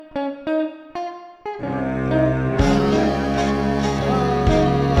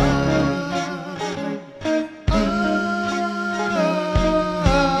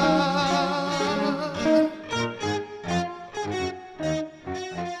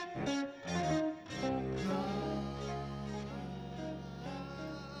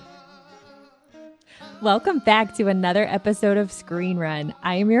Welcome back to another episode of Screen Run.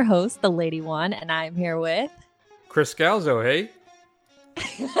 I am your host, the Lady One, and I'm here with... Chris Scalzo, hey?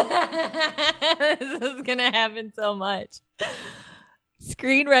 This is going to happen so much.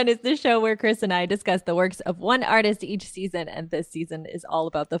 Screen Run is the show where Chris and I discuss the works of one artist each season, and this season is all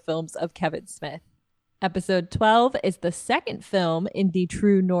about the films of Kevin Smith. Episode 12 is the second film in the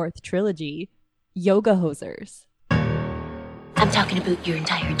True North trilogy, Yoga Hosers. I'm talking about your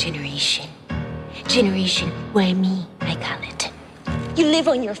entire generation. Generation why me, I call it. You live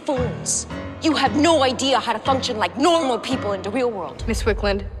on your phones. You have no idea how to function like normal people in the real world. Miss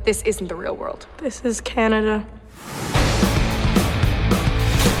Wickland, this isn't the real world. This is Canada.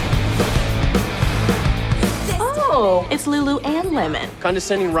 Oh, it's Lulu and Lemon.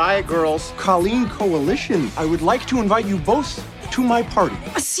 Condescending riot girls. Colleen Coalition, I would like to invite you both to my party.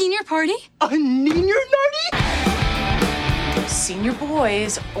 A senior party? A senior party? Senior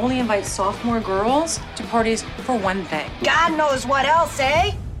boys only invite sophomore girls to parties for one thing. God knows what else,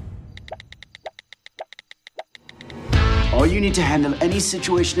 eh? All you need to handle any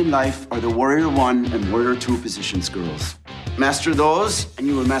situation in life are the Warrior 1 and Warrior 2 positions, girls. Master those, and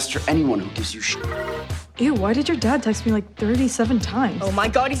you will master anyone who gives you shit. Ew, why did your dad text me like 37 times? Oh my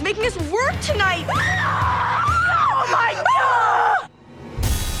God, he's making us work tonight! Oh my God!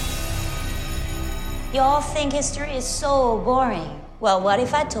 Y'all think history is so boring. Well, what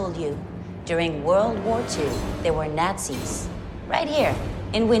if I told you during World War II there were Nazis right here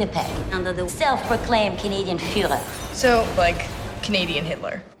in Winnipeg under the self-proclaimed Canadian Führer? So, like, Canadian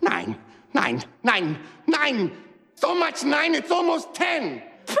Hitler. 9, 9, 9, 9. So much 9, it's almost 10.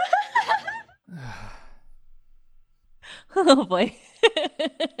 Oh boy.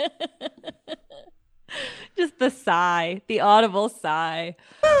 Just the sigh, the audible sigh.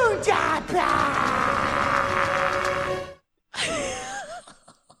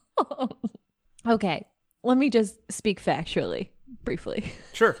 Okay, let me just speak factually, briefly.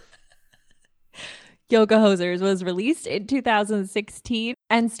 Sure. Yoga Hosers was released in 2016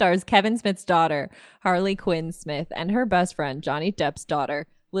 and stars Kevin Smith's daughter, Harley Quinn Smith, and her best friend, Johnny Depp's daughter,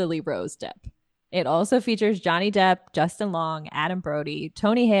 Lily Rose Depp. It also features Johnny Depp, Justin Long, Adam Brody,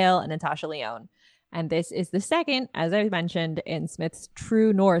 Tony Hale, and Natasha Lyonne. And this is the second, as I mentioned, in Smith's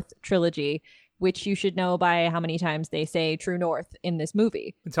True North trilogy, which you should know by how many times they say True North in this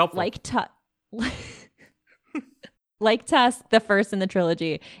movie. It's helpful. Like Tusk, the first in the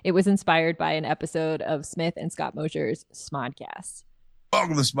trilogy, it was inspired by an episode of Smith and Scott Mosier's Smodcast.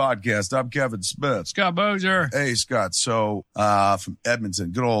 Welcome to the Smodcast. I'm Kevin Smith. Scott Mosier. Hey, Scott. So, from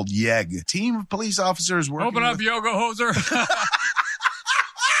Edmonton, good old YEG. Team of police officers working Open up, with... Yoga Hoser.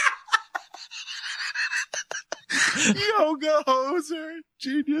 Yoga Hoser.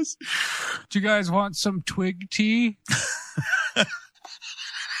 Genius. Do you guys want some twig tea?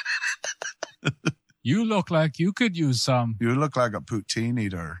 You look like you could use some. You look like a poutine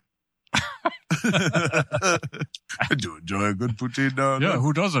eater. I do enjoy a good poutine now. Yeah,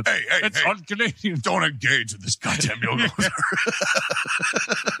 who doesn't? Hey, it's hey. un-Canadian. Don't engage with this goddamn Yoga Hoser.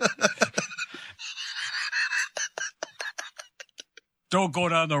 Don't go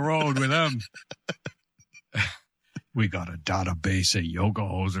down the road with them. We got a database of Yoga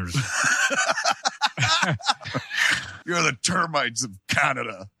Hosers. You're the termites of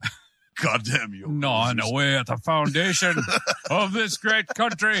Canada. Goddamn Yoga Gnawing Hosers. away at the foundation of this great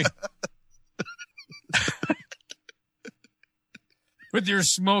country. With your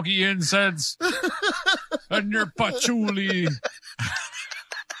smoky incense and your patchouli.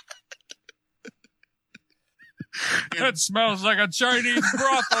 It smells like a Chinese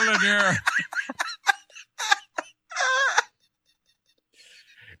brothel in here.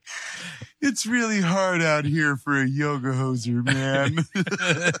 It's really hard out here for a Yoga Hoser, man.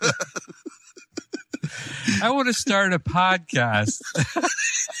 I want to start a podcast.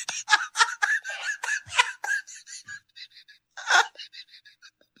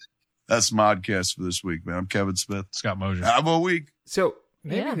 That's Modcast for this week, man. I'm Kevin Smith. Scott Mosier. Have a week. So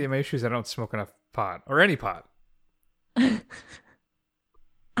maybe Yeah. my issue is I don't smoke enough pot or any pot.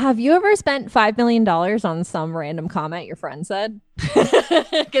 Have you ever spent $5 million on some random comment your friend said?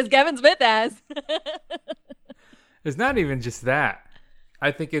 Because Kevin Smith has. It's not even just that.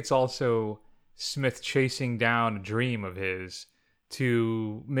 I think it's also Smith chasing down a dream of his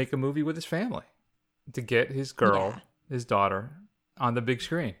to make a movie with his family, to get his girl, his daughter, on the big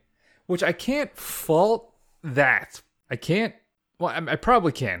screen, which I can't fault that. I can't. Well, I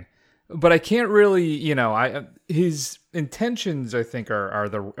probably can, but I can't really. His intentions, I think, are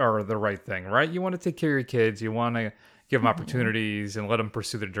the right thing, right? You want to take care of your kids. You want to give them opportunities and let them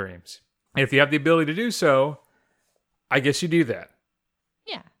pursue their dreams. And if you have the ability to do so, I guess you do that.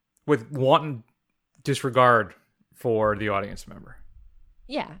 Yeah. With wanting disregard for the audience member.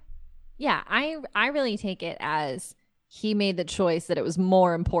 Yeah. Yeah, I really take it as he made the choice that it was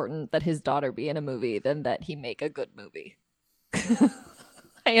more important that his daughter be in a movie than that he make a good movie.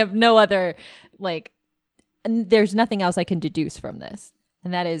 I have no other, and there's nothing else I can deduce from this.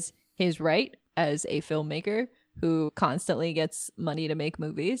 And that is his right as a filmmaker who constantly gets money to make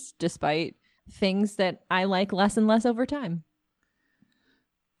movies, despite things that I like less and less over time.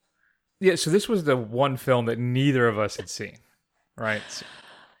 Yeah, so this was the one film that neither of us had seen, right?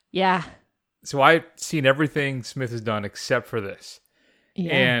 Yeah. So I've seen everything Smith has done except for this.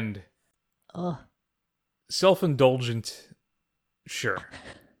 Yeah. And self-indulgent, sure.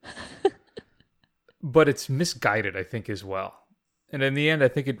 But it's misguided, I think, as well. And in the end, I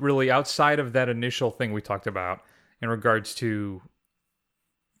think it really, outside of that initial thing we talked about in regards to,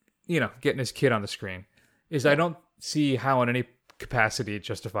 getting his kid on the screen, is I don't see how in any capacity it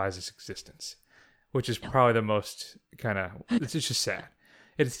justifies its existence, which is probably the most it's just sad.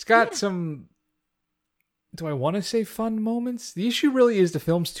 It's got some, do I want to say fun moments? The issue really is the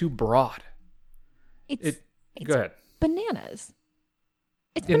film's too broad. It's go ahead. Bananas.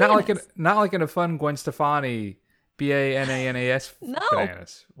 It's yeah, bananas. not like in a fun Gwen Stefani BANANAS No.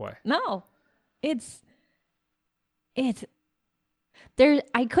 bananas way. No. It's there.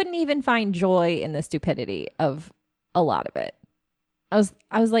 I couldn't even find joy in the stupidity of a lot of it. I was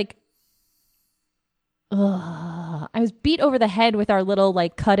like, ugh. I was beat over the head with our little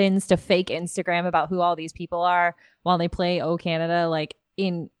cut-ins to fake Instagram about who all these people are while they play "Oh Canada"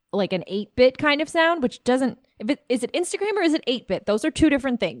 in an 8-bit kind of sound, which doesn't. Is it Instagram or is it 8-bit? Those are two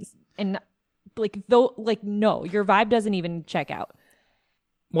different things, and no, your vibe doesn't even check out.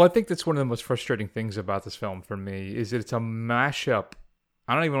 Well, I think that's one of the most frustrating things about this film for me is that it's a mashup.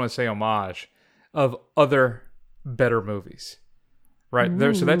 I don't even want to say homage of other better movies, right?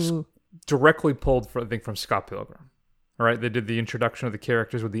 So that's directly pulled from Scott Pilgrim. All right, they did the introduction of the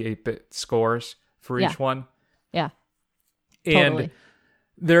characters with the 8-bit scores for each one. Yeah, and totally.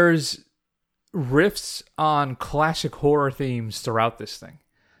 There's riffs on classic horror themes throughout this thing.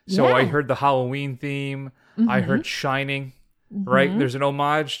 So I heard the Halloween theme. Mm-hmm. I heard Shining. Mm-hmm. Right, there's an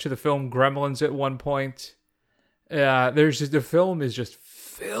homage to the film Gremlins at one point. The film is just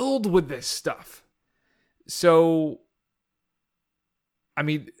filled with this stuff. So, I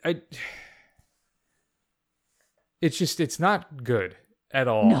mean, it's not good at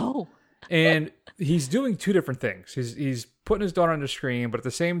all. No. And he's doing two different things. He's putting his daughter on the screen, but at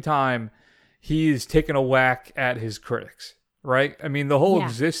the same time, he's taking a whack at his critics. Right? I mean, the whole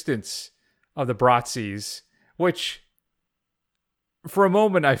existence of the Bratzies, which for a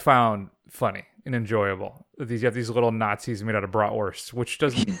moment I found funny and enjoyable. You have these little Nazis made out of bratwurst, which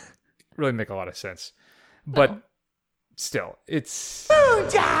doesn't really make a lot of sense. But still, it's...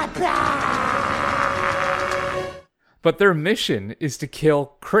 But their mission is to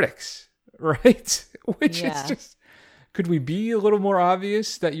kill critics, right? Which is just... Could we be a little more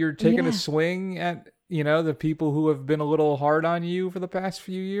obvious that you're taking a swing at, the people who have been a little hard on you for the past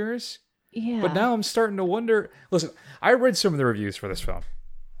few years? Yeah. But now I'm starting to wonder. Listen, I read some of the reviews for this film.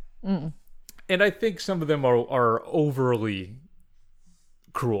 And I think some of them are overly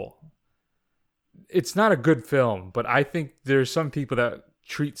cruel. It's not a good film, but I think there's some people that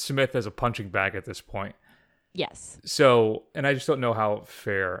treat Smith as a punching bag at this point. Yes. So, and I just don't know how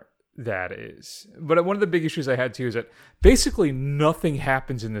fair that is. But one of the big issues I had too is that basically nothing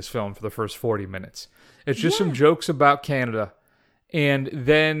happens in this film for the first 40 minutes. It's just some jokes about Canada. And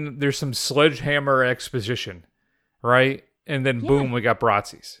then there's some sledgehammer exposition, right? And then boom, we got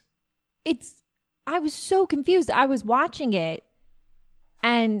Bratzies. I was so confused. I was watching it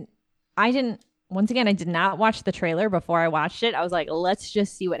and I did not watch the trailer before I watched it. I was like, let's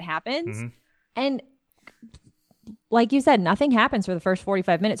just see what happens. Mm-hmm. And like you said, nothing happens for the first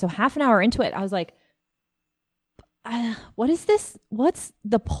 45 minutes. So half an hour into it, I was like, what is this? What's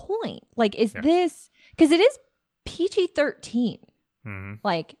the point? Is this, because it is PG-13.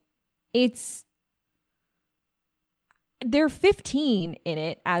 Mm-hmm. They're 15 in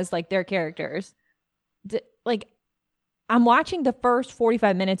it as their characters. I'm watching the first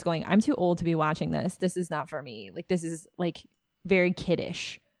 45 minutes going, I'm too old to be watching this. This is not for me. This is very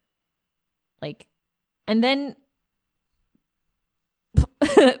kiddish. And then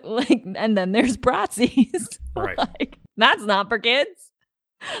and then there's Bratzies. Right. That's not for kids.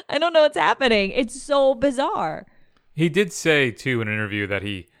 I don't know what's happening. It's so bizarre. He did say, too, in an interview that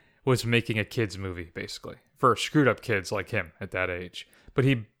he was making a kid's movie, basically, for screwed up kids like him at that age. But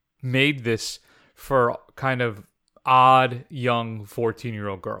he made this for kind of odd, young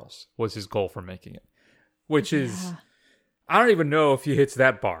 14-year-old girls, was his goal for making it. Which is, I don't even know if he hits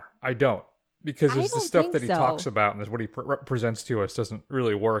that bar. I don't. because I there's the don't stuff think that he so. talks about and what he presents to us doesn't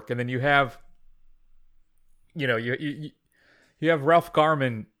really work. And then you have, you have Ralph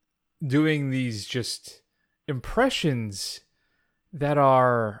Garman doing these just impressions that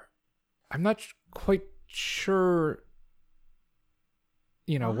are, I'm not quite sure,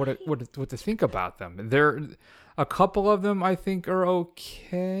 what to think about them. A couple of them I think are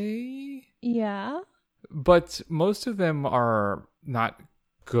okay. Yeah. But most of them are not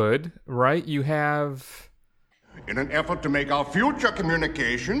good, right? You have... In an effort to make our future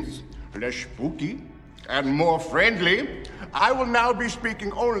communications less spooky and more friendly, I will now be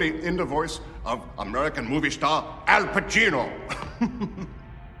speaking only in the voice of American movie star Al Pacino.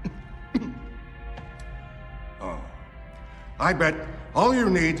 I bet all you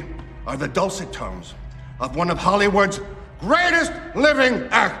need are the dulcet tones of one of Hollywood's greatest living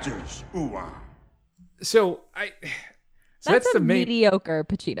actors. Ooh-ah. So That's the a main mediocre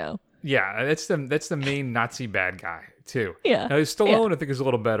Pacino. Yeah, that's the main Nazi bad guy too. Yeah. Now, Stallone I think is a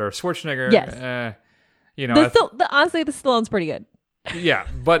little better. Schwarzenegger, Yes. Honestly, the Stallone's pretty good. Yeah,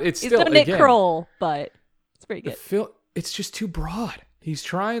 but it's He's still no Nick again, Kroll, but it's pretty good. It's just too broad. He's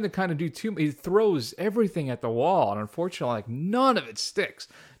trying to kind of do too. He throws everything at the wall, and unfortunately, like none of it sticks.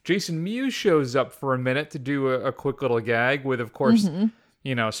 Jason Mewes shows up for a minute to do a quick little gag with, of course,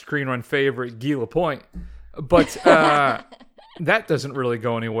 screen run favorite Guy Lapointe, but that doesn't really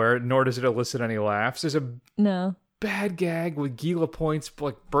go anywhere. Nor does it elicit any laughs. There's a bad gag with Guy Lapointe's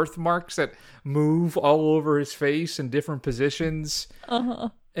like birthmarks that move all over his face in different positions.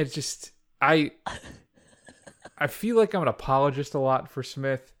 It's just I feel like I'm an apologist a lot for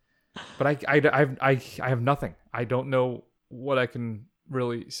Smith, but I have nothing. I don't know what I can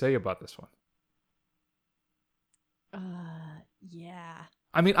really say about this one. Yeah.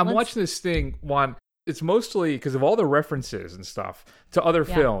 I mean, I'm watching this thing, Juan. It's mostly because of all the references and stuff to other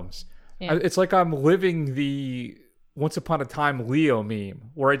films. Yeah. It's like I'm living the Once Upon a Time Leo meme,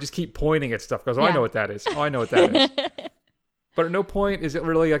 where I just keep pointing at stuff. Goes, I know what that is. Oh, I know what that is. But at no point is it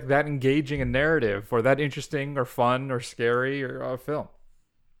really like that engaging a narrative or that interesting or fun or scary or a film.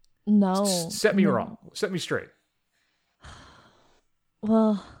 No. Set me wrong. Set me straight.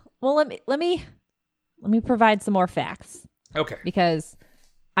 Well, let me provide some more facts. Okay. Because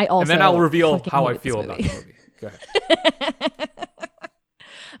I also and then I'll reveal how I hated feel this about movie. the movie. Go ahead.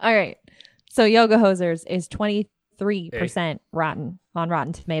 All right. So Yoga Hosers is 23% rotten on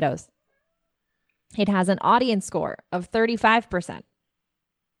Rotten Tomatoes. It has an audience score of 35%.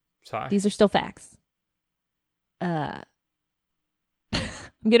 Sorry. These are still facts. I'm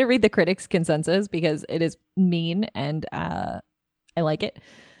going to read the critics' consensus because it is mean and I like it.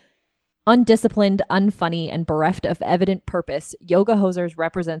 Undisciplined, unfunny, and bereft of evident purpose, Yoga Hosers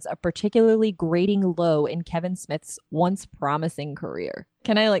represents a particularly grating low in Kevin Smith's once promising career.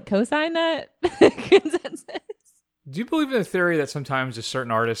 Can I co-sign that consensus? Do you believe in the theory that sometimes just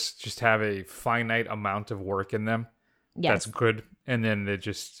certain artists just have a finite amount of work in them? Yes. That's good. And then they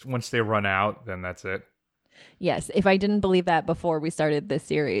just, once they run out, then that's it. Yes. If I didn't believe that before we started this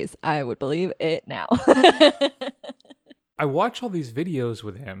series, I would believe it now. I watch all these videos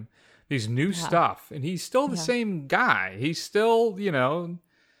with him, these new stuff, and he's still the same guy. He's still, the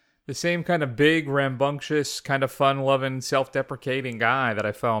same kind of big, rambunctious, kind of fun-loving, self-deprecating guy that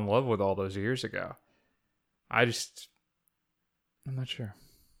I fell in love with all those years ago. I'm not sure.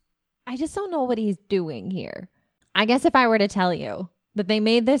 I just don't know what he's doing here. I guess if I were to tell you that they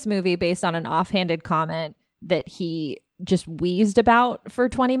made this movie based on an offhanded comment that he just wheezed about for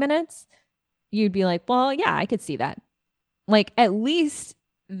 20 minutes, you'd be like, well, yeah, I could see that. At least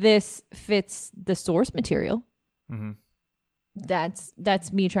this fits the source material. Mm-hmm.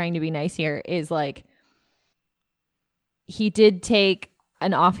 That's me trying to be nice here, is he did take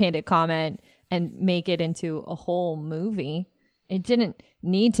an offhanded comment and make it into a whole movie. It didn't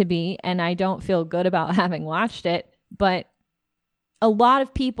need to be, and I don't feel good about having watched it, but a lot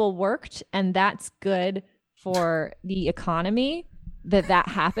of people worked, and that's good for the economy that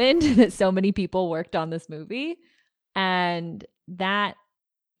happened, that so many people worked on this movie, and that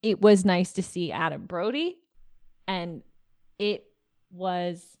it was nice to see Adam Brody, and it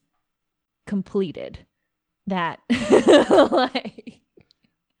was completed. That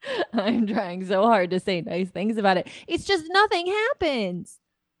I'm trying so hard to say nice things about it. It's just nothing happens.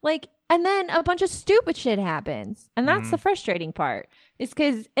 And then a bunch of stupid shit happens. And that's the frustrating part. Is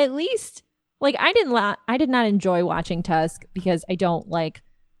because at least, I did not enjoy watching Tusk because I don't like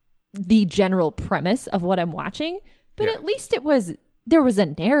the general premise of what I'm watching. But at least there was a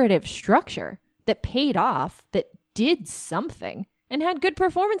narrative structure that paid off, that did something, and had good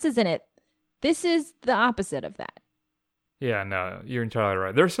performances in it. This is the opposite of that. Yeah, no, you're entirely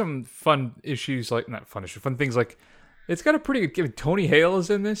right. There's some fun issues, like not fun issues, fun things like it's got a pretty good. Tony Hale is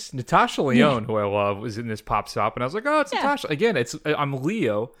in this. Natasha Lyonne, who I love, was in this. Pops up, and I was like, oh, it's Natasha again. I'm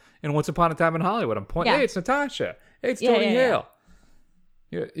Leo, and Once Upon a Time in Hollywood. I'm pointing. Hey, it's Natasha. Hey, it's Tony Hale.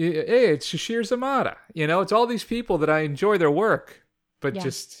 Yeah, hey, it's Shashir Zamata. It's all these people that I enjoy their work, but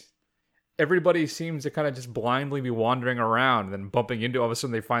just everybody seems to kind of just blindly be wandering around and then bumping into. All of a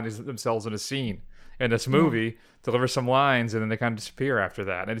sudden, they find themselves in a scene in this movie, deliver some lines, and then they kind of disappear after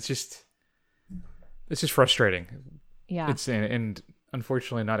that. And it's just frustrating. Yeah. It's and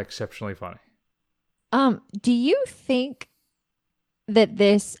unfortunately not exceptionally funny. Do you think that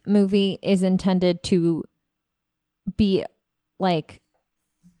this movie is intended to be like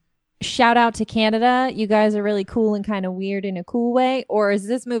shout out to Canada? You guys are really cool and kind of weird in a cool way. Or is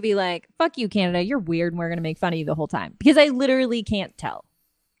this movie like, fuck you, Canada, you're weird and we're going to make fun of you the whole time? Because I literally can't tell.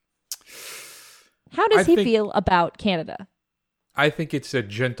 How does he feel about Canada? I think it's a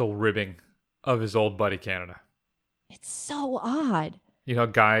gentle ribbing of his old buddy Canada. It's so odd.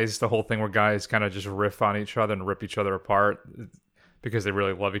 Guys, the whole thing where guys kind of just riff on each other and rip each other apart because they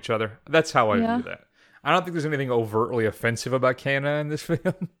really love each other. That's how I view that. I don't think there's anything overtly offensive about Canada in this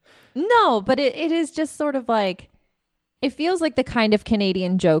film. No, but it is just sort of like, it feels like the kind of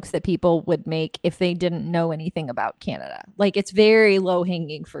Canadian jokes that people would make if they didn't know anything about Canada. Like, it's very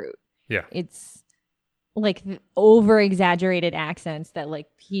low-hanging fruit. Yeah. It's like over-exaggerated accents that like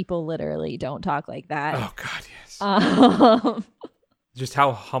people literally don't talk like that. Oh, God, yes. Just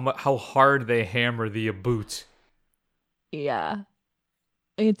how hard they hammer the boot. Yeah.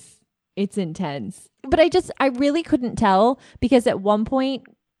 It's intense. But I really couldn't tell because at one point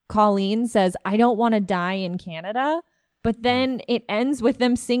Colleen says, I don't want to die in Canada. But then it ends with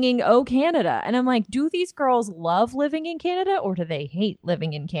them singing, Oh, Canada. And I'm like, do these girls love living in Canada or do they hate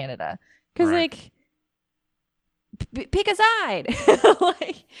living in Canada? Because like, pick a side.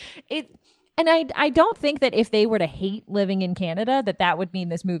 Like it. And I don't think that if they were to hate living in Canada, that would mean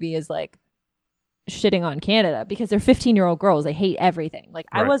this movie is like shitting on Canada because they're 15-year-old girls. They hate everything. Like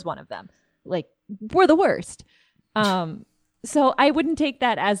I was one of them. Like we're the worst. So I wouldn't take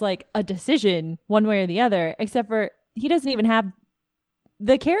that as like a decision one way or the other, except for he doesn't even have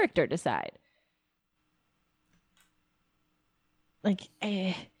the character decide. Like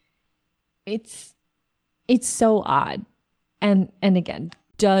it's so odd. And again,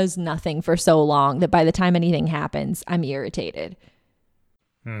 does nothing for so long that by the time anything happens, I'm irritated.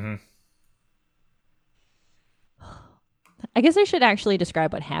 Mm-hmm. I guess I should actually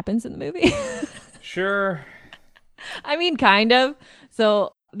describe what happens in the movie. Sure. I mean, kind of.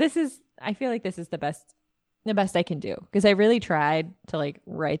 So I feel like this is the best I can do because I really tried to like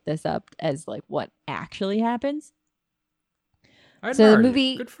write this up as like what actually happens. So the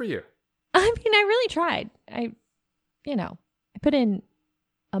movie, good for you. I mean, I really tried. I put in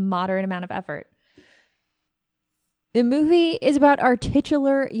a moderate amount of effort. The movie is about our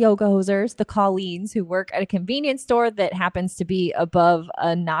titular yoga hosers, the Colleens, who work at a convenience store that happens to be above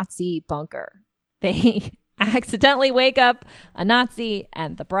a Nazi bunker. They accidentally wake up a Nazi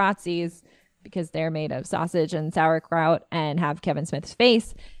and the Bratzies because they're made of sausage and sauerkraut and have Kevin Smith's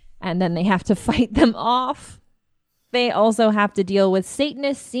face, and then they have to fight them off. They also have to deal with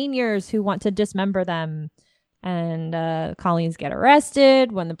Satanist seniors who want to dismember them. And Colleens get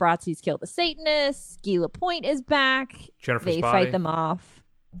arrested when the Bratzies kill the Satanists. Guy Lapointe is back. Jennifer's They Body. fight them off.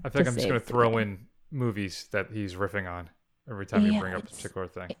 I think I'm just going to throw in movies that he's riffing on every time you bring up a particular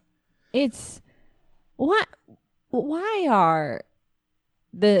thing. It's what? Why are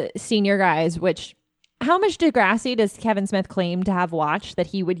the senior guys? How much Degrassi does Kevin Smith claim to have watched that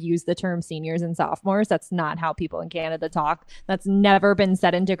he would use the term seniors and sophomores? That's not how people in Canada talk. That's never been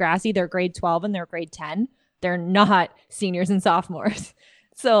said in Degrassi. They're grade 12 and they're grade 10. They're not seniors and sophomores.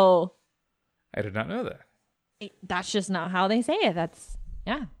 So I did not know that. That's just not how they say it.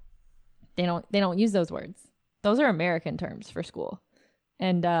 They don't use those words. Those are American terms for school.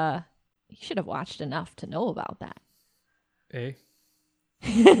 And you should have watched enough to know about that. Eh?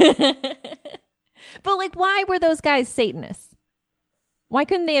 But like, why were those guys Satanists? Why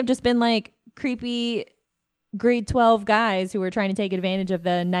couldn't they have just been like creepy grade 12 guys who were trying to take advantage of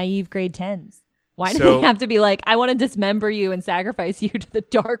the naive grade 10s? Why do they have to be like, I want to dismember you and sacrifice you to the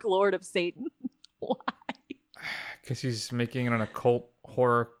Dark Lord of Satan? Why? Because he's making it an occult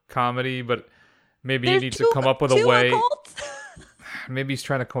horror comedy, but maybe he needs to come up with a way. Maybe he's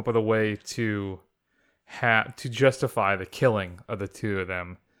trying to come up with a way to justify the killing of the two of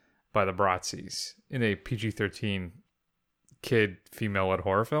them by the Bratzies in a PG-13 kid female-led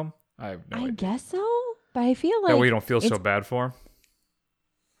horror film. I guess so, but I feel like that way you don't feel so bad for him.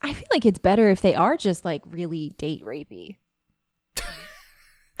 I feel like it's better if they are just like really date rapey.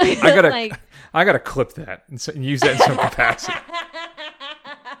 I gotta clip that and use that in some capacity.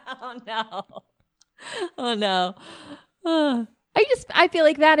 Oh no. Oh no. I feel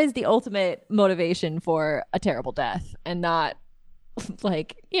like that is the ultimate motivation for a terrible death and not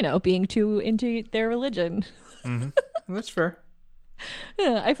like, being too into their religion. Mm-hmm. Well, that's fair.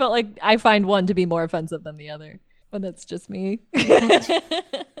 Yeah, I felt like I find one to be more offensive than the other, but that's just me.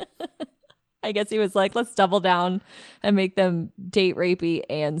 I guess he was like, let's double down and make them date rapey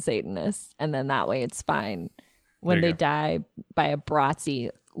and Satanists. And then that way it's fine when they die by a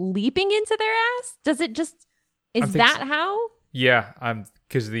Bratzi leaping into their ass. Does it just, is that how? Yeah,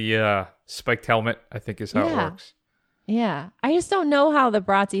 because the spiked helmet, I think, is how it works. Yeah. I just don't know how the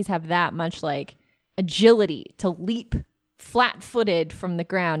Bratzis have that much like agility to leap flat-footed from the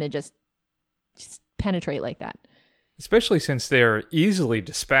ground and just penetrate like that. Especially since they're easily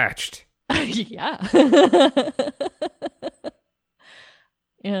dispatched. Yeah.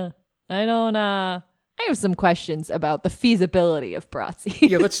 Yeah. I have some questions about the feasibility of Bratzi.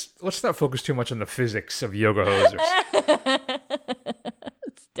 Yeah, let's not focus too much on the physics of yoga hosers.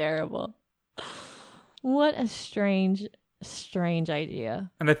 It's terrible. What a strange idea.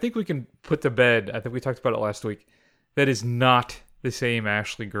 And I think we can put to bed, I think we talked about it last week, that is not the same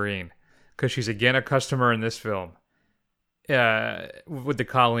Ashley Greene. Because she's again a customer in this film. With the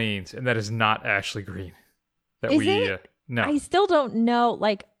Colleens, and that is not Ashley Greene. No. I still don't know.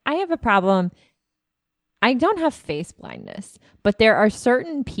 Like, I have a problem. I don't have face blindness, but there are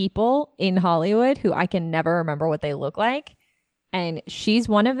certain people in Hollywood who I can never remember what they look like. And she's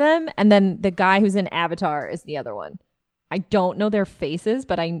one of them. And then the guy who's in Avatar is the other one. I don't know their faces,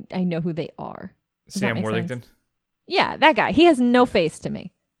 but I know who they are. Sam Worthington? Yeah, that guy. He has no face to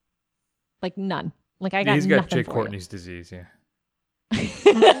me. Like, none. Like, I got He's got nothing Jake for Courtney's disease, yeah.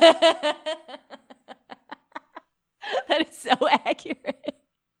 That is so accurate.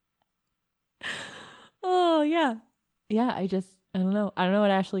 Oh, yeah. Yeah, I don't know. I don't know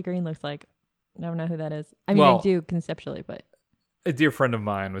what Ashley Greene looks like. I don't know who that is. I mean, I do conceptually, but... A dear friend of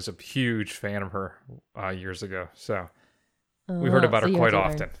mine was a huge fan of her years ago, so we heard about her quite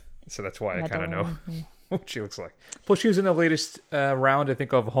often. So that's why I kind of know what she looks like. Plus, she was in the latest round, I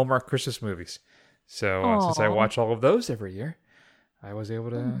think, of Hallmark Christmas movies. So since I watch all of those every year, I was able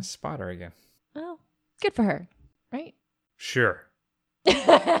to spot her again. Well, good for her, right? Sure.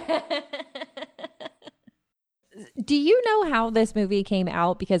 Do you know how this movie came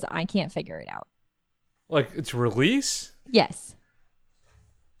out? Because I can't figure it out. Like its release? Yes.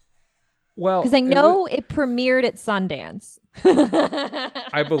 Well, because I know it premiered at Sundance.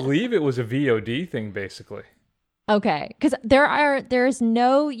 I believe it was a VOD thing, basically. Okay, because there's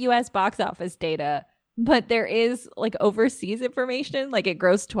no U.S. box office data, but there is like overseas information. Like it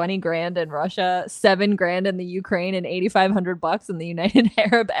grossed $20,000 in Russia, $7,000 in the Ukraine, and $8,500 in the United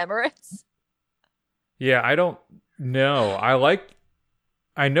Arab Emirates. Yeah, I don't know.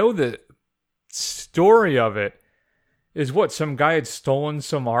 I know the story of it is some guy had stolen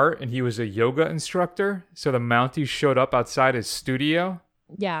some art and he was a yoga instructor. So the Mounties showed up outside his studio.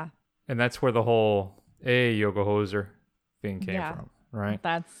 Yeah. And that's where the whole yoga hoser thing came from, right?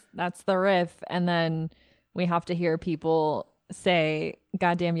 That's the riff. And then we have to hear people say,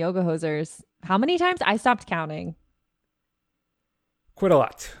 goddamn yoga hosers. How many times? I stopped counting. Quite a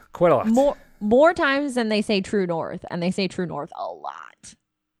lot. More times than they say True North. And they say True North a lot.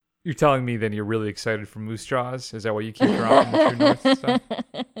 You're telling me then you're really excited for Moose Jaws? Is that why you keep dropping the True North stuff?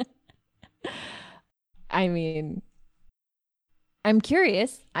 I mean, I'm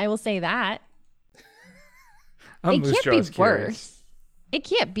curious. I will say that. It can't be worse. It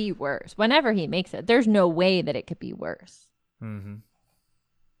can't be worse. Whenever he makes it, there's no way that it could be worse. Mm-hmm.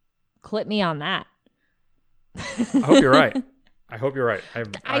 Clip me on that. I hope you're right.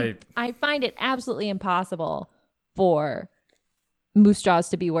 I find it absolutely impossible for Moose Jaws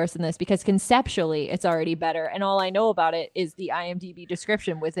to be worse than this because conceptually it's already better. And all I know about it is the IMDb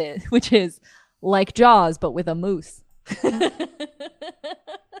description with it, which is like Jaws, but with a moose.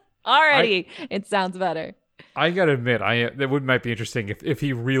 Already, it sounds better. I gotta admit, that might be interesting if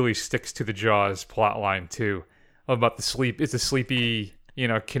he really sticks to the Jaws plot line too, about it's a sleepy,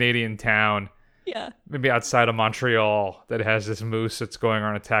 Canadian town. Yeah. Maybe outside of Montreal that has this moose that's going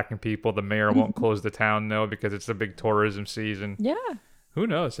around attacking people. The mayor won't close the town though because it's a big tourism season. Yeah. Who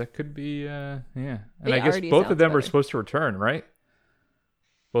knows? That could be, yeah. And I guess both of them are supposed to return, right?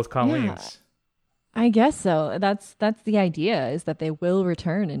 Both Colleens. Yeah, I guess so. That's the idea, is that they will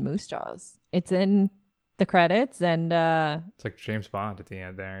return in Moose Jaws. It's in the credits, and it's like James Bond at the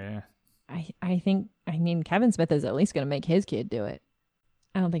end there, yeah. I think Kevin Smith is at least going to make his kid do it.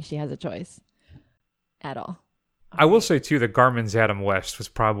 I don't think she has a choice at all. I will say too that Garmin's Adam West was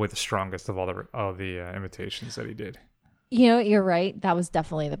probably the strongest of all the imitations that he did. You know, you're right. That was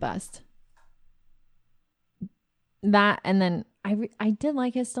definitely the best. That, and then I did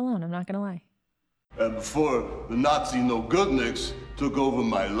like his Stallone. I'm not gonna lie. And before the Nazi no-goodniks took over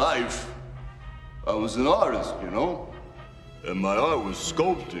my life, I was an artist, you know? And my art was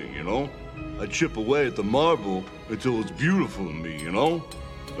sculpting, you know? I chip away at the marble until it's beautiful to me, you know?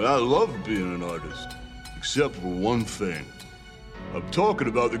 And I love being an artist, except for one thing. I'm talking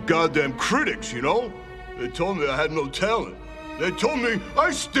about the goddamn critics, you know? They told me I had no talent. They told me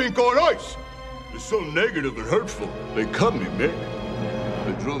I stink on ice. They're so negative and hurtful. They cut me, Mick.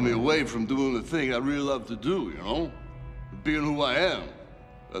 They drove me away from doing the thing I really love to do, you know? Being who I am.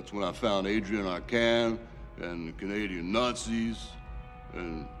 That's when I found Adrian Arcan and the Canadian Nazis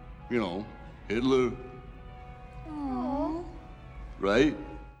and, you know, Hitler. Aww. Right?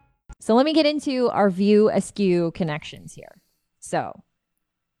 So let me get into our View Askew connections here. So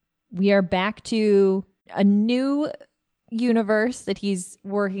we are back to a new universe that he's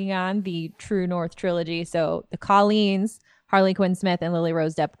working on, the True North trilogy. So the Colleens, Harley Quinn Smith, and Lily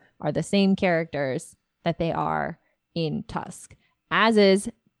Rose Depp are the same characters that they are in Tusk, as is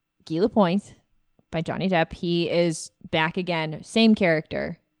Guy Lapointe by Johnny Depp. He is back again, same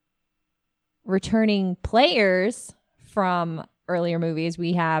character. Returning players from earlier movies,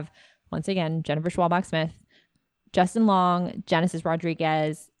 we have, once again, Jennifer Schwalbach Smith, Justin Long, Genesis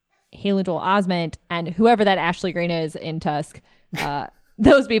Rodriguez, Haley Joel Osment, and whoever that Ashley Greene is in Tusk.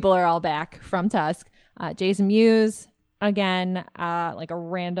 Those people are all back from Tusk. Jason Mewes, again, like a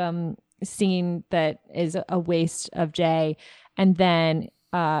random scene that is a waste of Jay. And then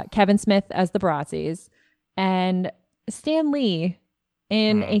Kevin Smith as the Brazzies, and Stan Lee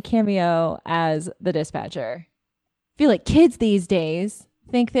in a cameo as the dispatcher. I feel like kids these days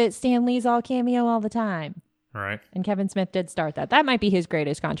think that Stan Lee's all cameo all the time. Right. And Kevin Smith did start that. That might be his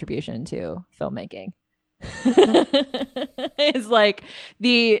greatest contribution to filmmaking. It's like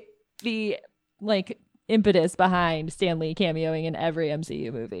the like impetus behind Stan Lee cameoing in every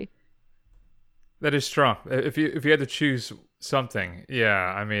MCU movie. That is strong. If you had to choose something,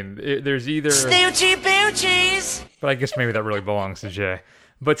 yeah, I mean, there's either Snoochie boochies. But I guess maybe that really belongs to Jay.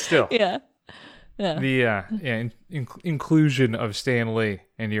 But still, yeah. The inclusion of Stan Lee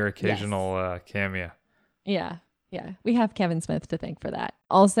in your occasional cameo. Yeah. We have Kevin Smith to thank for that.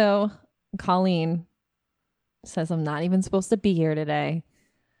 Also, Colleen says I'm not even supposed to be here today,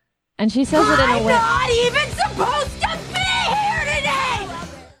 and she says it in a way. I'm not even supposed to be here today.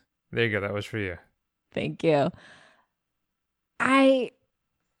 There you go. That was for you. Thank you.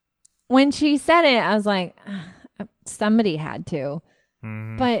 When she said it, I was like, somebody had to.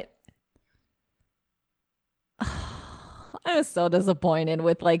 Mm-hmm. But I was so disappointed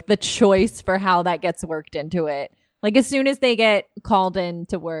with like the choice for how that gets worked into it. Like as soon as they get called in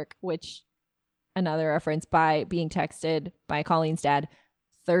to work, which another reference by being texted by Colleen's dad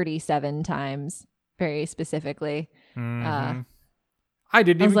 37 times, very specifically. Mm-hmm. I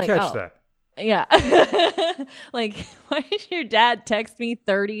didn't even catch that. Yeah. Like, why did your dad text me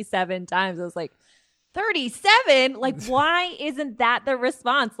 37 times? I was like, 37? Like, why isn't that the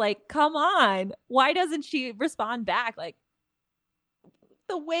response? Like, come on. Why doesn't she respond back? Like,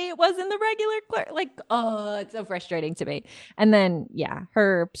 the way it was in the regular, like, oh, it's so frustrating to me. And then, yeah,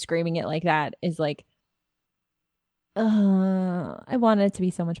 her screaming it like that is like, I wanted it to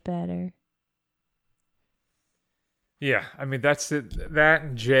be so much better. Yeah, I mean, that's it. That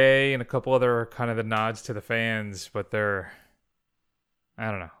and Jay and a couple other kind of the nods to the fans, but they're,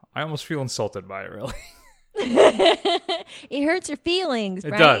 I don't know. I almost feel insulted by it, really. It hurts your feelings,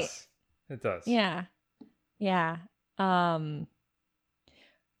 right? It does. It does. Yeah. I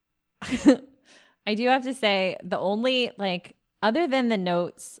do have to say, the only, like, other than the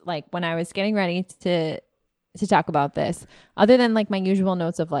notes, like, when I was getting ready to talk about this, other than, like, my usual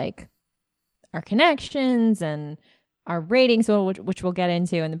notes of, like, our connections and our ratings, which we'll get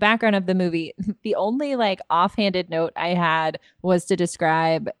into in the background of the movie, the only like offhanded note I had was to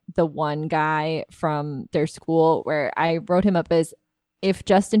describe the one guy from their school, where I wrote him up as, if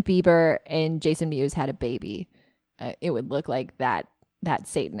Justin Bieber and Jason Mewes had a baby, it would look like that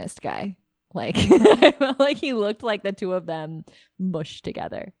Satanist guy. Like, I felt like he looked like the two of them mushed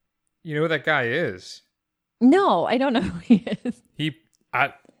together. You know who that guy is? No, I don't know who he is.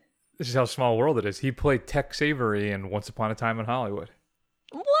 This is how small world it is. He played Tex Avery in Once Upon a Time in Hollywood.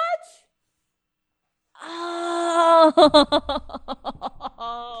 What?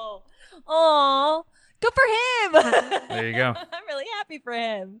 Oh, good for him. There you go. I'm really happy for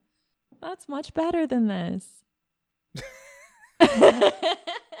him. That's much better than this.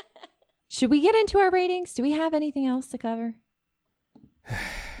 should we get into our ratings? Do we have anything else to cover?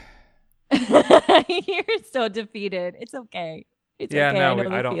 You're so defeated. It's okay. It's okay. No, I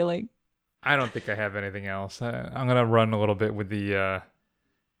know the feeling. I don't think I have anything else. I'm gonna run a little bit with the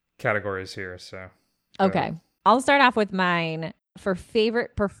categories here. So okay, I'll start off with mine for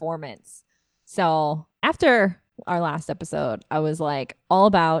favorite performance. So after our last episode, I was like all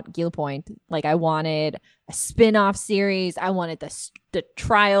about Gil Point. Like I wanted a spin-off series. I wanted the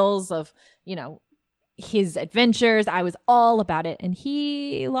trials of, you know, his adventures. I was all about it. And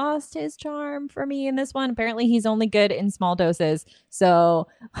he lost his charm for me in this one. Apparently he's only good in small doses. So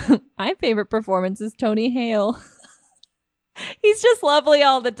my favorite performance is Tony Hale. He's just lovely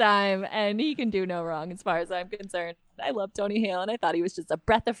all the time and he can do no wrong as far as I'm concerned. I love Tony Hale and I thought he was just a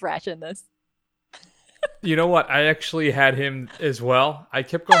breath of fresh in this. You know what? I actually had him as well. I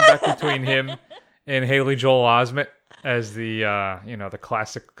kept going back between him and Haley Joel Osment as the the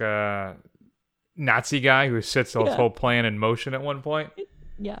classic Nazi guy who sets the whole plan in motion at one point.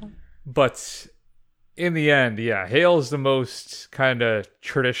 Yeah. But in the end, Hale's the most kind of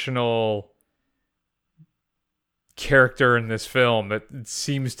traditional character in this film that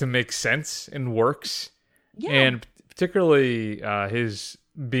seems to make sense and works. Yeah. And particularly his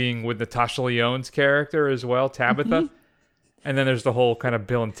being with Natasha Lyonne's character as well, Tabitha. Mm-hmm. And then there's the whole kind of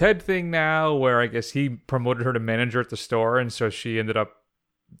Bill and Ted thing now where I guess he promoted her to manager at the store. And so she ended up,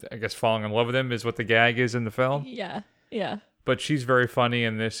 I guess, falling in love with him is what the gag is in the film. Yeah. Yeah. But she's very funny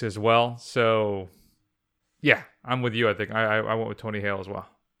in this as well. So, yeah, I'm with you. I think I went with Tony Hale as well.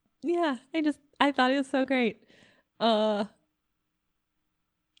 Yeah. I thought it was so great.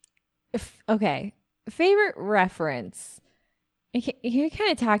 Okay. Favorite reference. You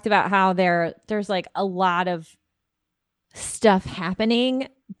kind of talked about how there's like a lot of stuff happening,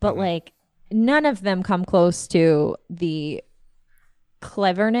 but like none of them come close to the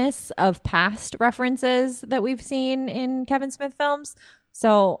cleverness of past references that we've seen in Kevin Smith films.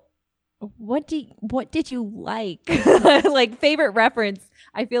 So what did you like? Like favorite reference?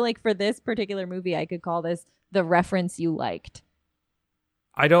 I feel like for this particular movie, I could call this the reference you liked.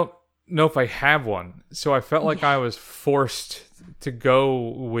 I don't know if I have one. So I felt like I was forced to go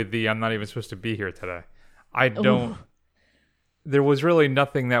with the I'm not even supposed to be here today. I don't. Ooh. There was really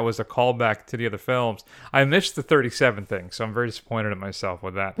nothing that was a callback to the other films. I missed the 37 thing, so I'm very disappointed in myself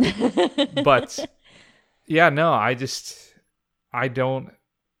with that. But yeah, no, I didn't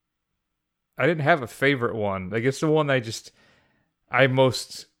have a favorite one. I guess the one I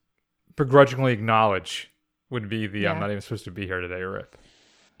most begrudgingly acknowledge would be the I'm not even supposed to be here today rip.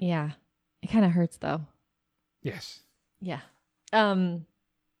 Yeah. It kind of hurts though. Yes. Yeah.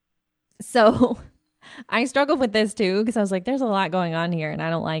 So I struggled with this too because I was like, there's a lot going on here and I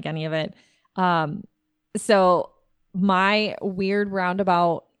don't like any of it. So my weird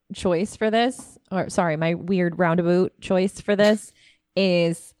roundabout choice for this, my weird roundabout choice for this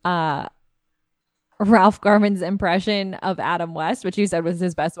is Ralph Garman's impression of Adam West, which you said was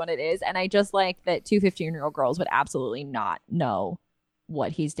his best one. It is. And I just like that 2 15-year-old girls would absolutely not know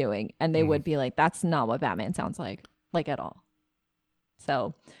what he's doing. And they would be like, that's not what Batman sounds like at all.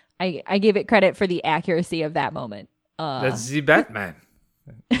 So I give it credit for the accuracy of that moment. That's the Batman.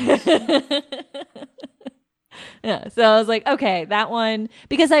 Yeah. So I was like, okay, that one,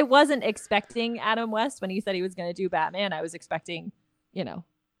 because I wasn't expecting Adam West when he said he was going to do Batman. I was expecting,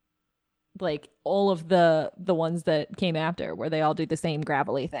 like all of the ones that came after where they all do the same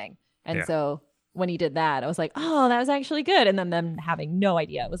gravelly thing. And so when he did that, I was like, oh, that was actually good. And then them having no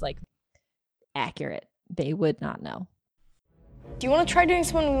idea, it was like accurate. They would not know. Do you want to try doing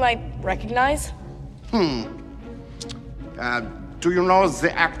someone we might recognize? Do you know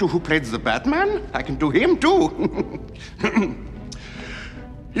the actor who played the Batman? I can do him too.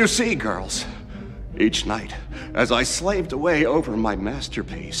 You see, girls, each night as I slaved away over my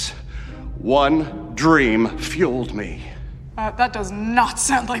masterpiece, one dream fueled me. That does not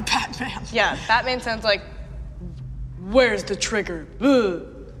sound like Batman. Yeah, Batman sounds like, where's the trigger?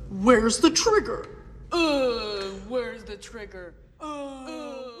 Where's the trigger? Where's the trigger?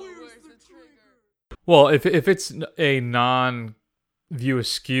 Where's the trigger? Well, if it's a non-View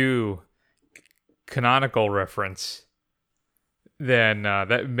Askew canonical reference, then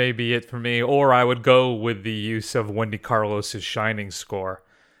that may be it for me. Or I would go with the use of Wendy Carlos's Shining score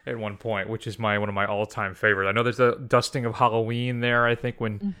at one point, which is one of my all-time favorites. I know there's a dusting of Halloween there, I think,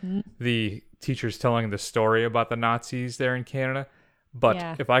 when the teacher's telling the story about the Nazis there in Canada.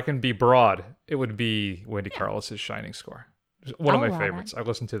 But if I can be broad, it would be Wendy Carlos's Shining score. It's one of my favorites. I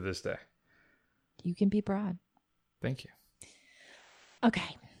listen to this day. You can be broad. Thank you.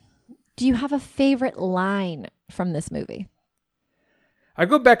 Okay. Do you have a favorite line from this movie? I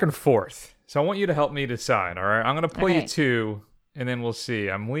go back and forth, so I want you to help me decide, all right? I'm going to play you Okay. two, and then we'll see.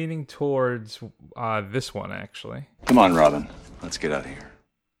 I'm leaning towards this one, actually. Come on, Robin. Let's get out of here.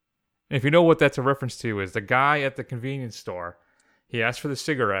 And if you know what that's a reference to, is the guy at the convenience store. He asks for the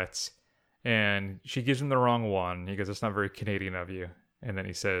cigarettes, and she gives him the wrong one. He goes, "That's not very Canadian of you." And then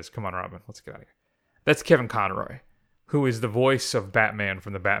he says, "Come on, Robin, let's get out of here." That's Kevin Conroy, who is the voice of Batman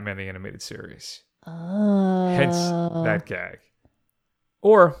from the Batman the Animated Series. Hence that gag.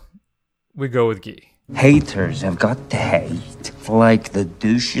 Or we go with Guy. Haters have got to hate, like the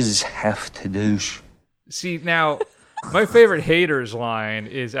douches have to douche. See, now, my favorite haters line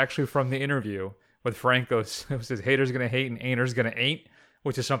is actually from the interview with Franco. It says, haters gonna hate and ain'ters gonna ain't,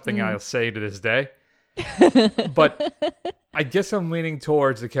 which is something I'll say to this day. But I guess I'm leaning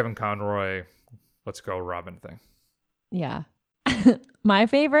towards the Kevin Conroy, let's go Robin thing. Yeah. My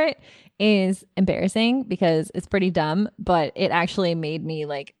favorite is embarrassing because it's pretty dumb, but it actually made me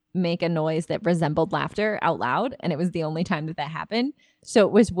like make a noise that resembled laughter out loud. And it was the only time that happened. So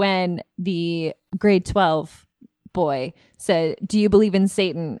it was when the grade 12 boy said, "Do you believe in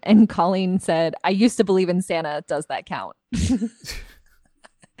Satan?" And Colleen said, "I used to believe in Santa. Does that count?" Because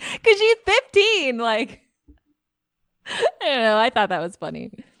she's 15. Like, I don't know. I thought that was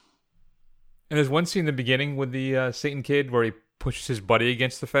funny. And there's one scene in the beginning with the Satan kid where he pushes his buddy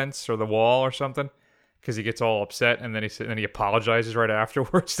against the fence or the wall or something because he gets all upset, and then he apologizes right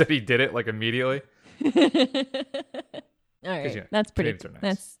afterwards that he did it like immediately. All right, yeah, that's pretty. Canadians are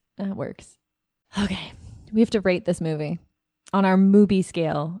nice. That works. Okay, we have to rate this movie on our movie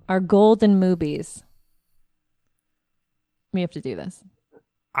scale, our golden movies. We have to do this.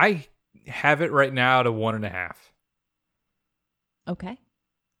 I have it right now to 1.5. Okay.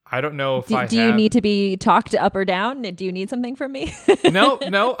 I don't know if Do you need to be talked up or down? Do you need something from me? No.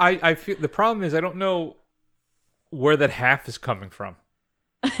 I feel the problem is I don't know where that half is coming from.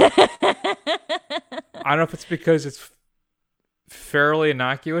 I don't know if it's because it's fairly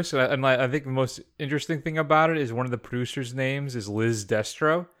innocuous, and I think the most interesting thing about it is one of the producers' names is Liz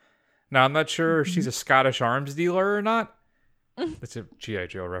Destro. Now I'm not sure if she's a Scottish arms dealer or not. It's a G.I.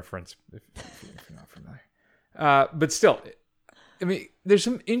 Joe reference if you're not familiar. But still, I mean, there's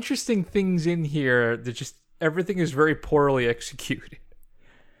some interesting things in here that just everything is very poorly executed.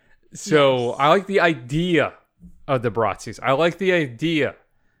 So yes. I like the idea of the Bratzies. I like the idea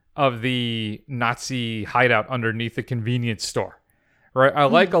of the Nazi hideout underneath the convenience store. Right? I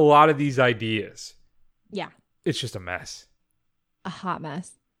like a lot of these ideas. Yeah. It's just a mess. A hot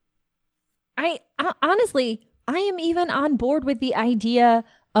mess. I honestly, I am even on board with the idea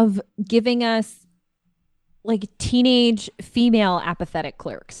of giving us like teenage female apathetic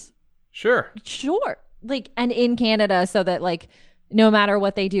clerks. Sure. Like, and in Canada, so that like no matter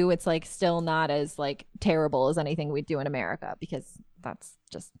what they do, it's like still not as like terrible as anything we do in America, because that's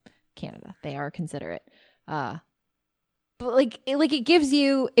just Canada. They are considerate. But it gives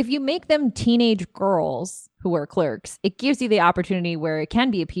you, if you make them teenage girls who are clerks, it gives you the opportunity where it can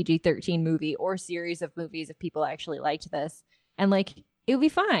be a PG-13 movie or series of movies if people actually liked this, and like it would be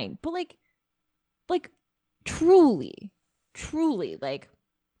fine. But like truly, like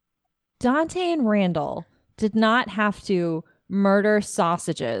Dante and Randall did not have to murder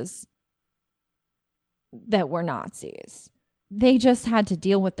sausages that were Nazis. They just had to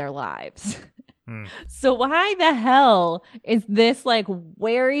deal with their lives. So why the hell is this like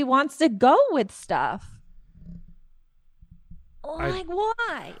where he wants to go with stuff? Like,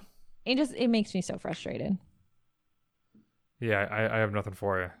 why? It makes me so frustrated. Yeah, I have nothing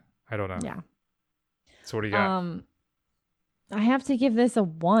for you. I don't know. Yeah. So what do you got? I have to give this a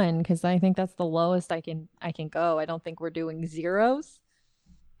 1 because I think that's the lowest I can go. I don't think we're doing zeros.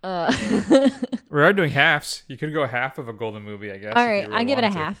 We are doing halves. You could go half of a golden movie, I guess. All right, I'll give it a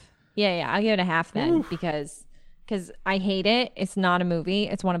half. Yeah, I'll give it a half then. Oof. because I hate it. It's not a movie.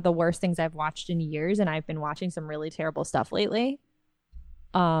 It's one of the worst things I've watched in years, and I've been watching some really terrible stuff lately.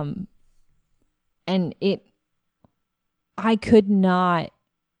 And I could not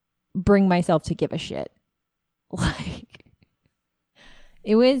bring myself to give a shit. Like,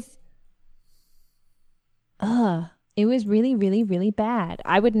 it was really, really, really bad.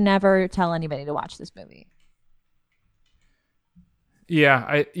 I would never tell anybody to watch this movie.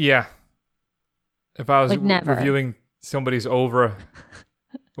 Yeah. If I was like reviewing somebody's Smith's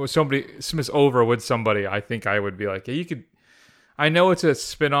Over with somebody, I think I would be like, yeah, you could. I know it's a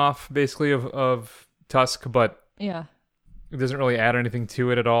spin-off basically of Tusk, but yeah, it doesn't really add anything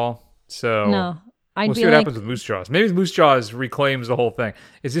to it at all. So no, we'll see what happens with Moose Jaws. Maybe Moose Jaws reclaims the whole thing.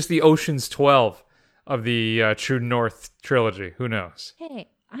 Is this the Ocean's 12 of the True North trilogy? Who knows? Hey,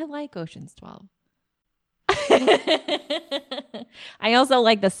 I like Ocean's 12. I also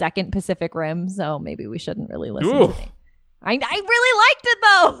like the second Pacific Rim, so maybe we shouldn't really listen Ooh. to it. I really liked it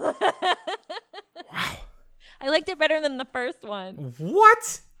though. Wow. I liked it better than the first one.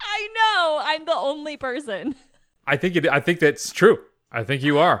 What? I know. I'm the only person. I think that's true. I think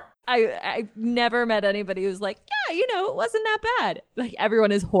you are. I've never met anybody who's like, yeah, it wasn't that bad. Like,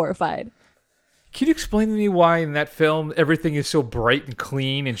 everyone is horrified. Can you explain to me why in that film everything is so bright and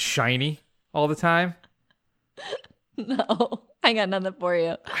clean and shiny all the time? No, I got nothing for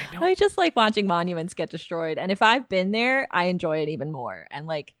you. I just like watching monuments get destroyed. And if I've been there, I enjoy it even more. And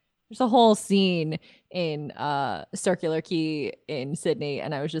like, there's a whole scene in Circular Quay in Sydney.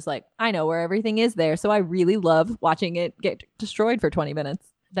 And I was just like, I know where everything is there. So I really love watching it get destroyed for 20 minutes.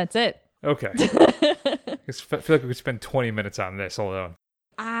 That's it. Okay. I feel like we could spend 20 minutes on this alone.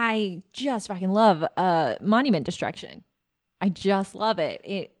 I just fucking love monument destruction. I just love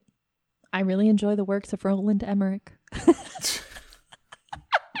it. I really enjoy the works of Roland Emmerich.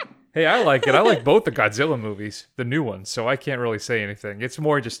 Hey, I like it. I like both the Godzilla movies, the new ones, so I can't really say anything. It's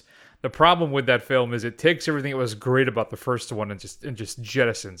more just the problem with that film is it takes everything that was great about the first one and just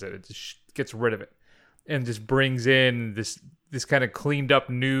jettisons it. It just gets rid of it and just brings in this kind of cleaned up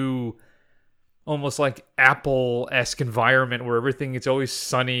new, almost like Apple-esque environment where it's always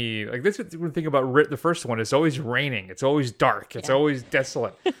sunny. Like this is the thing about the first one. It's always raining. It's always dark. It's always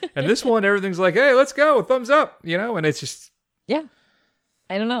desolate. And this one, everything's like, hey, let's go. Thumbs up. And it's just... Yeah.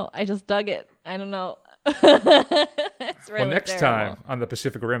 I don't know. I just dug it. I don't know. It's really next terrible. time on the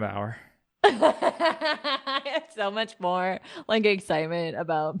Pacific Rim Hour. I have so much more like excitement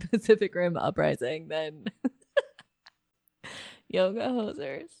about Pacific Rim Uprising than Yoga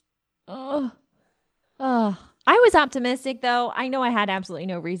Hosers. Oh. I was optimistic though. I know I had absolutely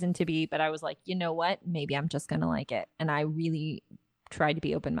no reason to be, but I was like, you know what? Maybe I'm just going to like it. And I really tried to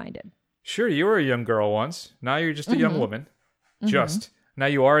be open-minded. Sure, you were a young girl once. Now you're just a young woman. Now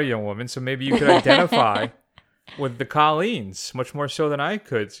you are a young woman, so maybe you could identify with the Colleens much more so than I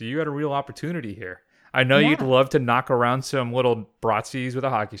could. So you had a real opportunity here. I know you'd love to knock around some little Bratzies with a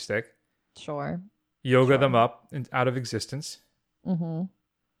hockey stick. Sure. Yoga them up and out of existence. Mm-hmm.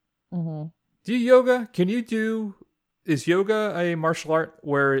 Mm-hmm. Do you yoga? Is yoga a martial art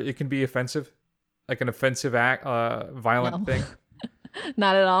where it can be offensive? Like an offensive act, violent thing?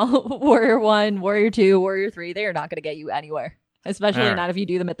 Not at all. Warrior 1, Warrior 2, Warrior 3, they are not going to get you anywhere. Especially not if you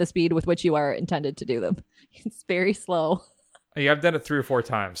do them at the speed with which you are intended to do them. It's very slow. Yeah, I've done it 3 or 4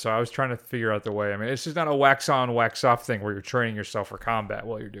 times, so I was trying to figure out the way. I mean, it's just not a wax on, wax off thing where you're training yourself for combat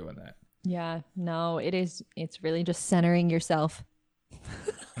while you're doing that. Yeah, no, it is. It's really just centering yourself.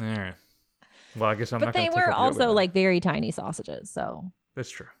 All right. Well, I guess I'm but not going to they were also like very tiny sausages, so. That's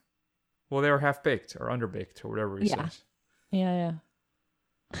true. Well, they were half baked or underbaked or whatever he says. Yeah.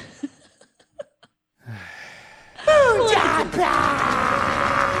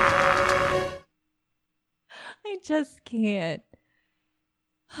 I just can't.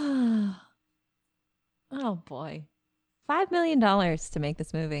 Oh boy. $5 million to make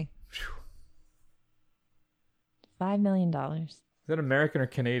this movie. $5 million. Is that American or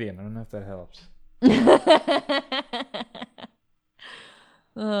Canadian? I don't know if that helps.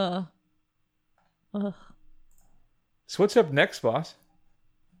 Ugh. So what's up next, boss?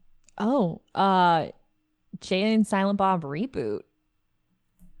 Oh, Jay and Silent Bob reboot.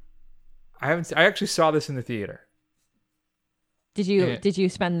 I actually saw this in the theater. Did you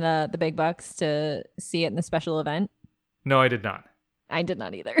spend the big bucks to see it in the special event? No, I did not. I did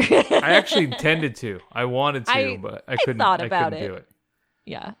not either. I actually intended to. I wanted to, but I couldn't. Thought about do it.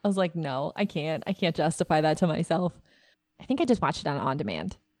 Yeah, I was like, no, I can't justify that to myself. I think I just watched it on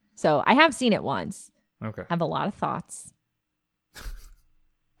demand. So I have seen it once. Okay. I have a lot of thoughts.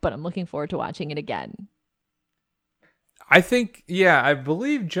 But I'm looking forward to watching it again. I think, I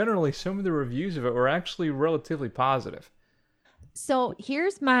believe generally some of the reviews of it were actually relatively positive. So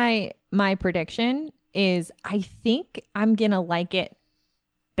here's my prediction is I think I'm going to like it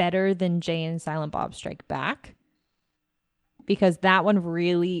better than Jay and Silent Bob Strike Back. Because that one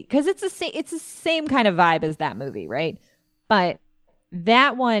really, because it's the same kind of vibe as that movie, right? But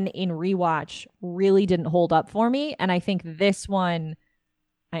that one in rewatch really didn't hold up for me. And I think this one,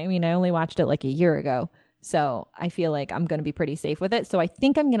 I mean, I only watched it like a year ago. So I feel like I'm going to be pretty safe with it. So I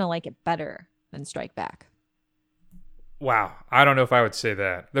think I'm going to like it better than Strike Back. Wow. I don't know if I would say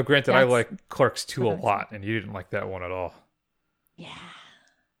that. Though granted, I like Clerks 2 a lot, and you didn't like that one at all. Yeah.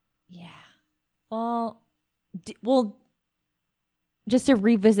 Well, just to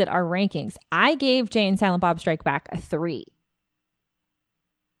revisit our rankings, I gave Jay and Silent Bob Strike Back a 3.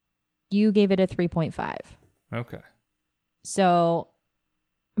 You gave it a 3.5. Okay. So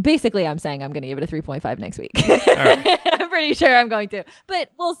Basically, I'm saying I'm going to give it a 3.5 next week. right. I'm pretty sure I'm going to.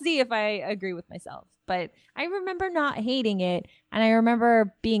 But we'll see if I agree with myself. But I remember not hating it. And I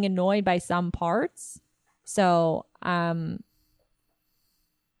remember being annoyed by some parts. So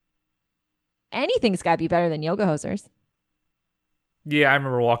anything's got to be better than Yoga Hosers. Yeah, I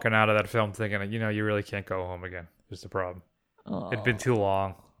remember walking out of that film thinking, you really can't go home again. Is the problem. It'd been too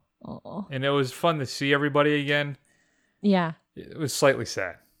long. And it was fun to see everybody again. Yeah. It was slightly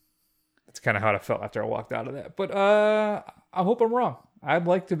sad. That's kind of how I felt after I walked out of that. But I hope I'm wrong. I'd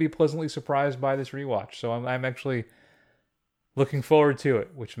like to be pleasantly surprised by this rewatch. So I'm actually looking forward to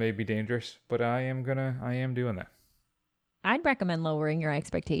it, which may be dangerous, but I am doing that. I'd recommend lowering your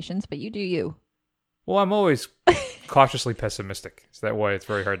expectations, but you do you. Well, I'm always cautiously pessimistic. So that way it's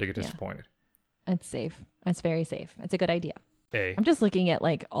very hard to get disappointed. It's safe. It's very safe. It's a good idea. Hey. I'm just looking at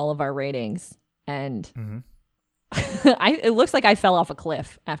like all of our ratings and it looks like I fell off a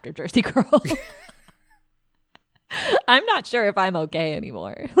cliff after Jersey Girl. I'm not sure if I'm okay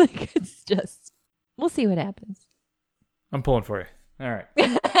anymore. Like, it's just, we'll see what happens. I'm pulling for you. All right.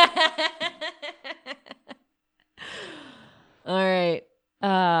 All right.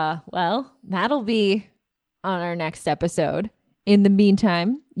 Well, that'll be on our next episode. In the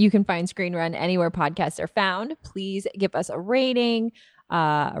meantime, you can find Screen Run anywhere podcasts are found. Please give us a rating,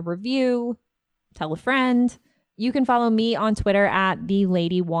 a review, tell a friend. You can follow me on Twitter at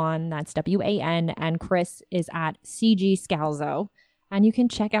TheLadyWan, that's WAN, and Chris is at CG Scalzo. And you can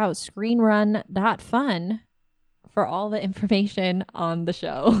check out screenrun.fun for all the information on the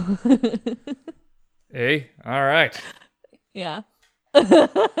show. Hey, all right. Yeah.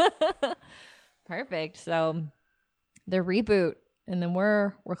 Perfect. So the reboot, and then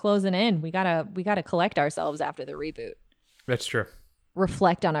we're closing in. We gotta collect ourselves after the reboot. That's true.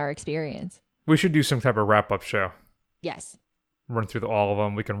 Reflect on our experience. We should do some type of wrap-up show. Yes. Run through all of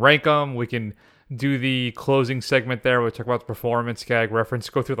them. We can rank them. We can do the closing segment there. We talk about the performance, gag, reference,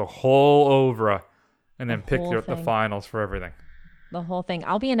 go through the whole oeuvre, and then pick the finals for everything. The whole thing.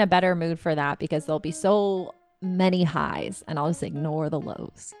 I'll be in a better mood for that because there'll be so many highs, and I'll just ignore the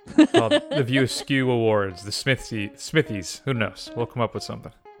lows. Well, the View Askew Awards, the Smithies. Who knows? We'll come up with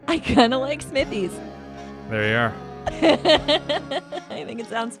something. I kind of like Smithies. There you are. I think it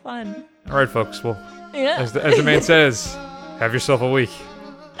sounds fun. All right, folks. Well, yeah. as the man says, have yourself a week.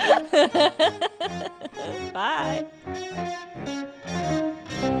 Bye.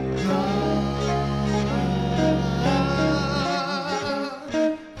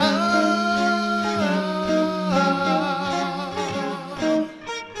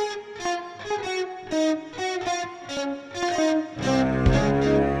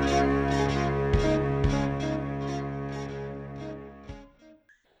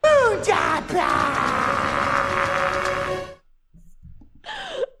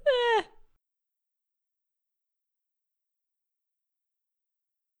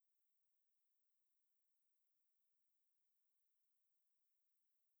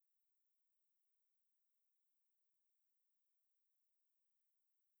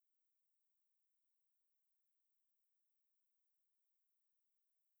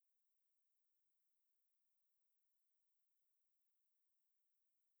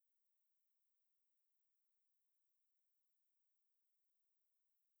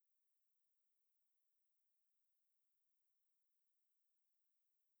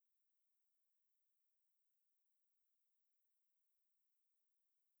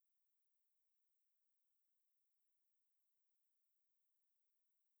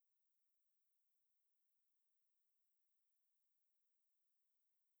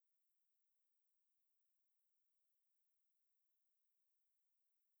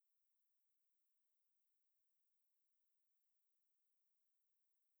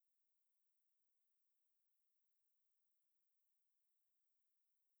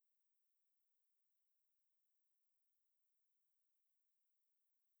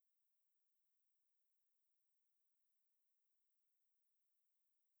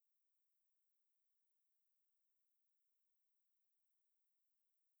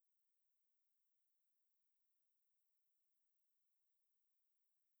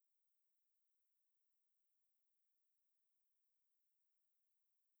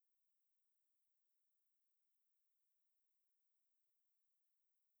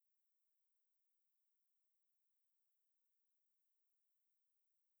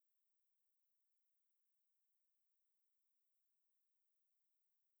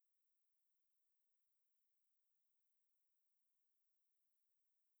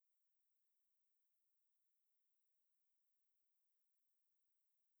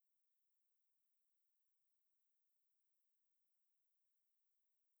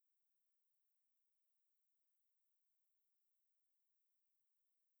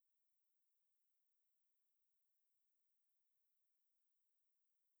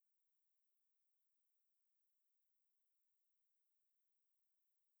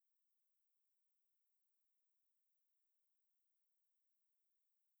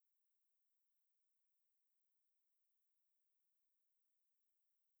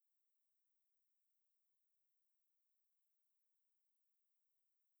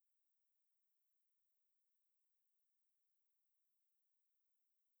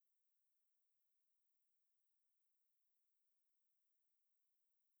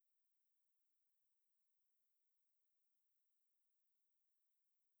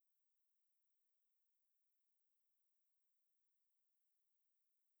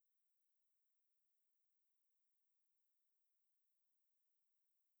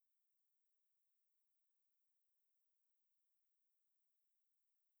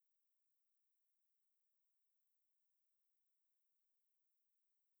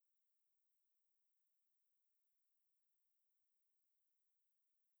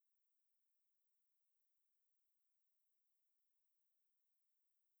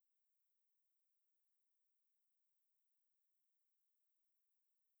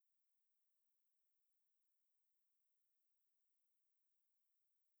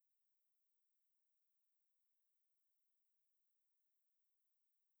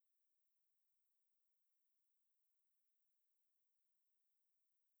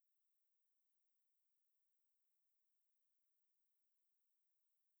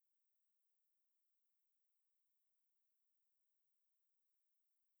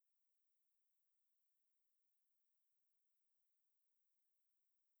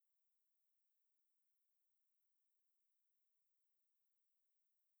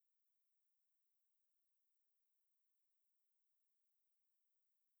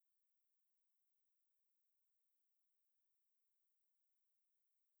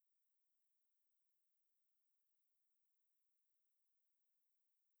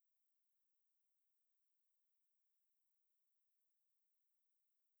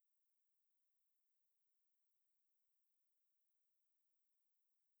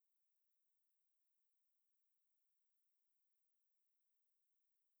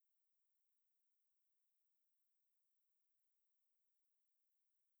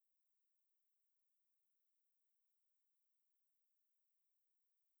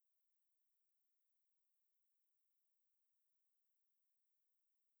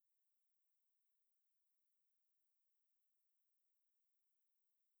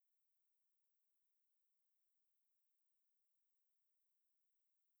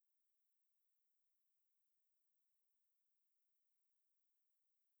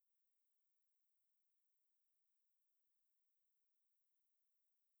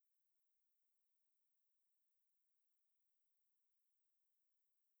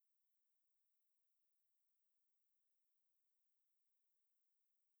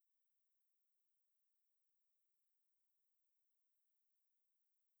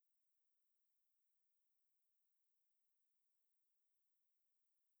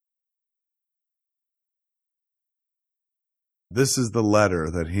 This is the letter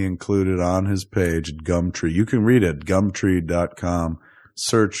that he included on his page at Gumtree. You can read it, gumtree.com.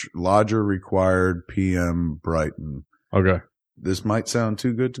 Search lodger required PM Brighton. Okay. This might sound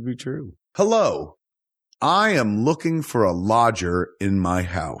too good to be true. Hello. I am looking for a lodger in my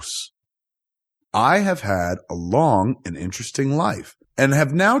house. I have had a long and interesting life and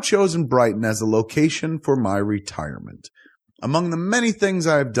have now chosen Brighton as a location for my retirement. Among the many things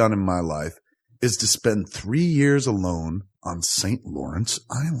I have done in my life is to spend 3 years alone on St. Lawrence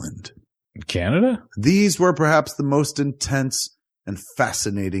Island. In Canada? These were perhaps the most intense and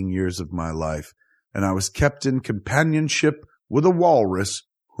fascinating years of my life, and I was kept in companionship with a walrus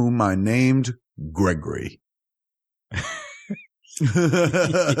whom I named Gregory. It's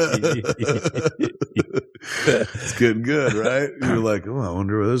getting good, right? You're like, oh, I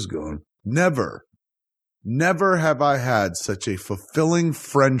wonder where this is going. Never have I had such a fulfilling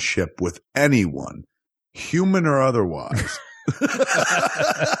friendship with anyone, human or otherwise.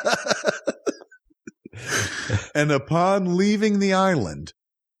 And upon leaving the island,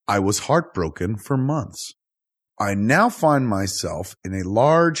 I was heartbroken for months. I now find myself in a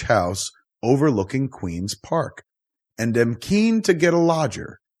large house overlooking Queen's Park and am keen to get a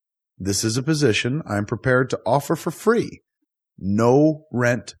lodger. This is a position I am prepared to offer for free, no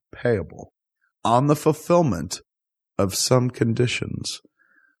rent payable, on the fulfillment of some conditions.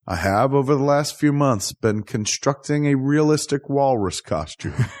 I have, over the last few months, been constructing a realistic walrus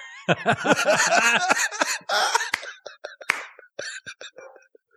costume.